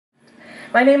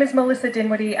My name is Melissa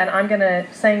Dinwiddie, and I'm going to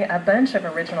sing a bunch of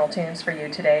original tunes for you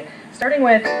today, starting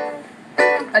with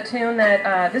a tune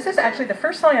that, this is actually the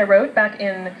first song I wrote back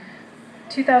in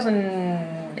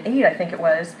 2008, I think it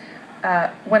was,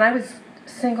 when I was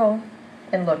single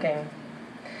and looking,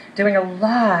 doing a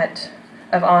lot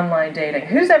of online dating.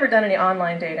 Who's ever done any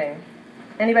online dating?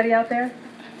 Anybody out there?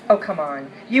 Oh, come on.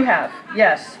 You have,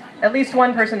 yes. At least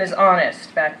one person is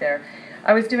honest back there.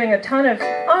 I was doing a ton of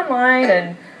online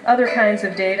and other kinds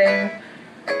of dating,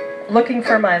 looking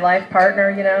for my life partner,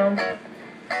 you know.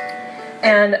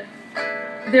 And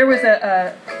there was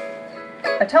a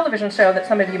television show that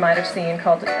some of you might have seen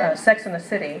called Sex and the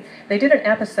City. They did an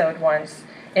episode once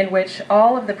in which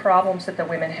all of the problems that the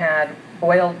women had,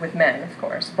 boiled with men, of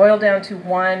course, boiled down to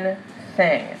one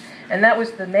thing. And that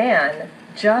was the man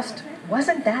just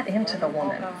wasn't that into the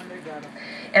woman.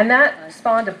 And that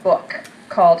spawned a book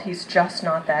called He's Just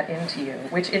Not That Into You,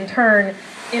 which in turn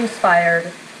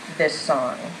inspired this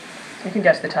song. You can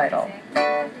guess the title.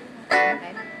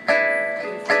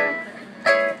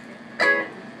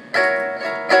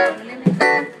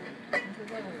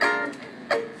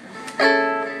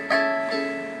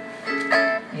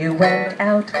 You went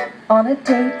out on a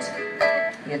date,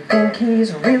 you think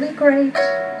he's really great.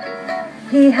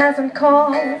 He hasn't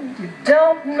called, you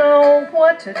don't know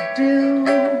what to do.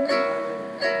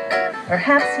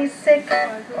 Perhaps he's sick,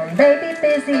 or maybe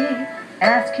busy.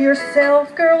 Ask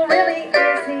yourself, girl, really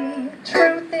is he?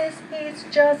 Truth is, he's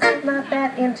just not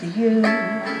that into you.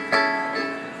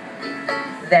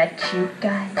 That cute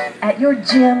guy at your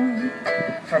gym,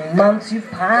 for months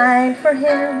you've pined for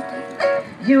him.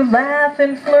 You laugh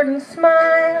and flirt and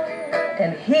smile,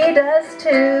 and he does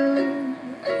too.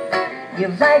 You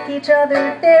like each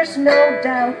other, there's no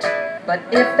doubt, but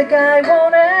if the guy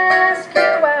won't ask you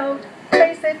out,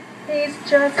 face it, he's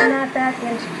just not that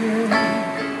into you.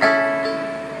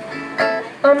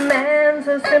 A man's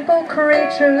a simple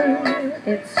creature,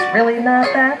 it's really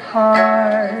not that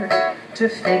hard to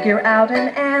figure out an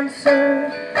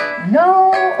answer,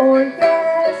 no or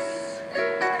yes.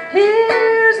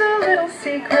 Here's a little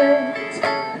secret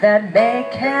that may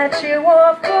catch you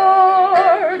off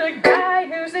guard. A guy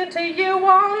who's into you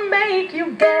won't make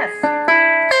you guess.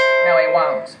 No, he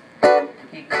won't.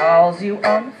 He calls you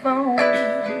on the phone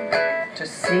to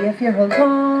see if you're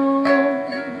alone.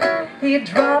 He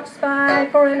drops by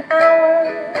for an hour,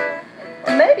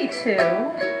 or maybe two.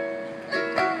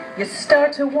 You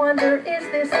start to wonder, is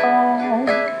this all?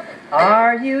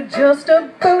 Are you just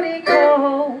a booty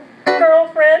call?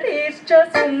 Girlfriend, he's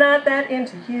just not that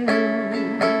into you.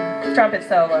 Trumpet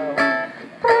solo.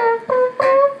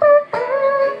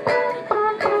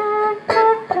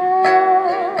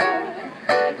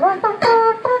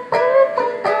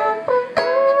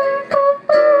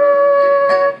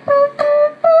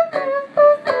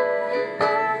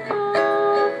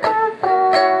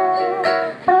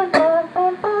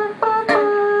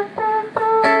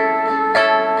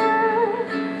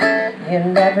 You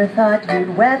never thought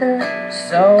you'd weather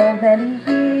so many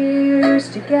years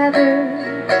together.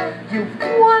 You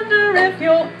wonder if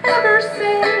you'll ever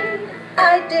say,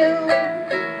 I do.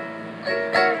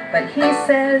 But he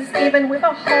says, even with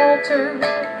a halter,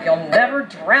 you'll never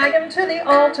drag him to the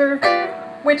altar,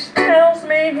 which tells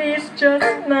me he's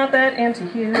just not that into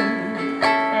you.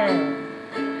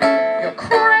 You're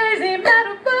crazy mad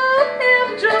about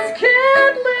him, just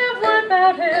can't live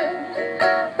without him.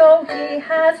 Though he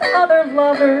has other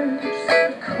lovers,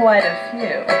 quite a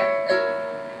few.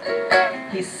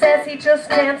 He says he just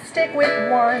can't stick with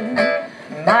one.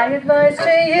 My advice to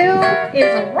you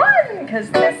is run, 'cause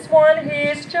this one,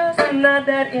 he's just not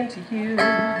that into you.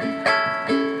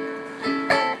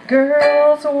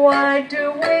 Girls, why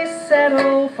do we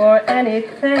settle for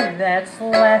anything that's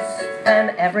less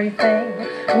than everything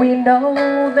we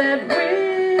know that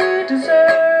we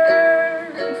deserve?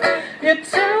 You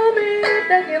tell me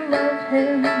that you love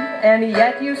him, and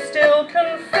yet you still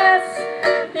confess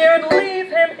you'd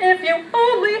leave him if you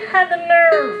only had the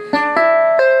nerve.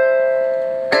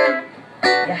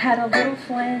 You had a little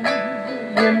fling,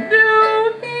 you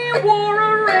knew he wore a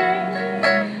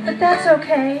ring, but that's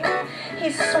okay,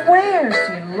 he swears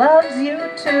he loves you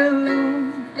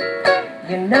too.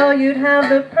 You know you'd have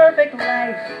the perfect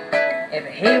life if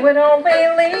he would only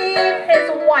leave his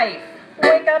wife.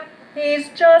 Wake up, he's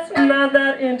just not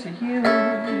that into you.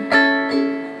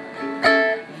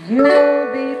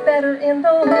 You'll be better in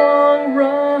the long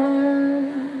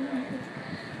run.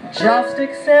 Just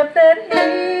accept that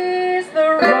he's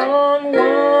the wrong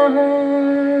one.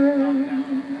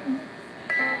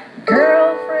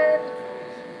 Girlfriend,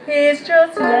 he's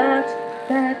just not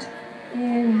that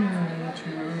into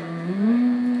you.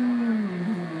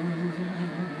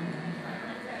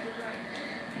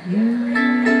 You